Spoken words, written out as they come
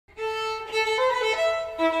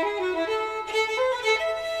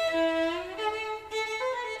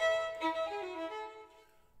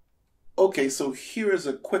Okay, so here is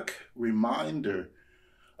a quick reminder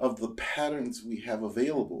of the patterns we have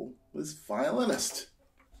available as violinist.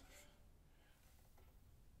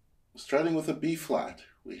 Starting with a B flat,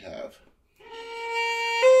 we have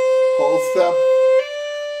whole step,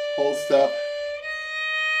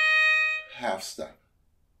 half step.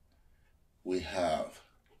 We have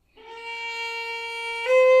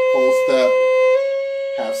whole step,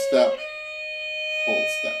 half step, whole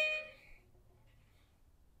step.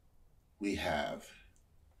 We have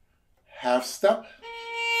half step,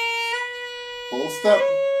 whole step,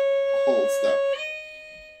 whole step.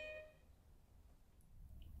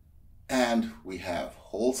 And we have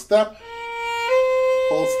whole step,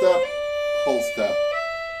 whole step, whole step.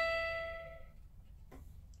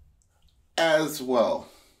 As well,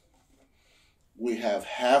 we have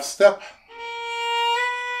half step,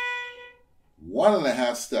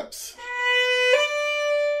 1.5 steps,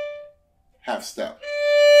 half step.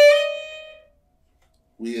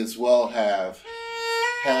 We as well have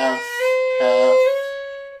half, half,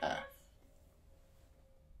 half.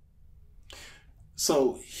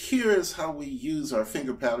 So here is how we use our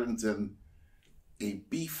finger patterns in a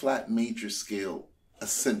B flat major scale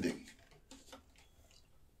ascending.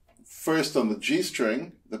 First on the G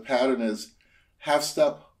string, the pattern is half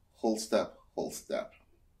step, whole step, whole step.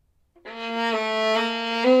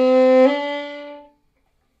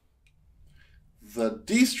 The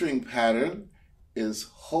D string pattern is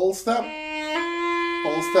whole step,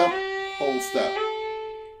 whole step, whole step.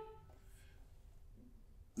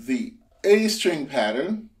 The A string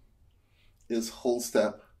pattern is whole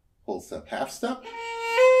step, half step.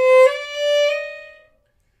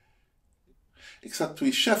 Except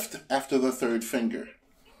we shift after the third finger.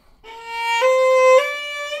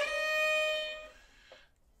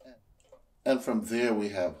 And from there we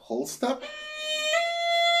have whole step,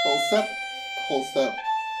 whole step, whole step.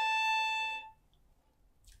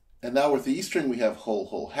 And now with the E string we have whole,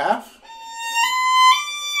 whole, half.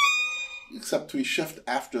 Except we shift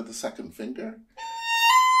after the second finger.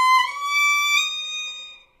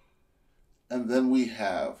 And then we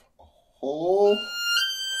have whole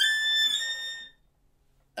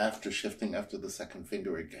after shifting after the second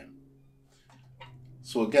finger again.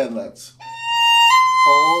 So again, that's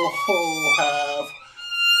whole, whole, half,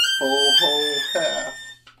 whole, whole, half.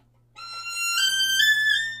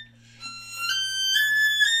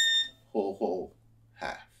 Whole, whole,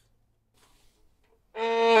 half.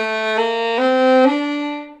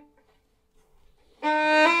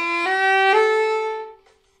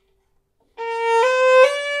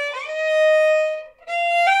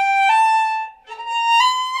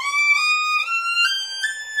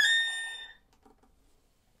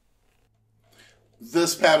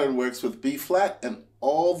 This pattern works with B flat and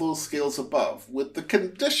all those scales above, with the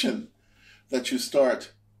condition that you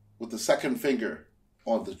start with the second finger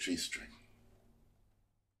on the G string.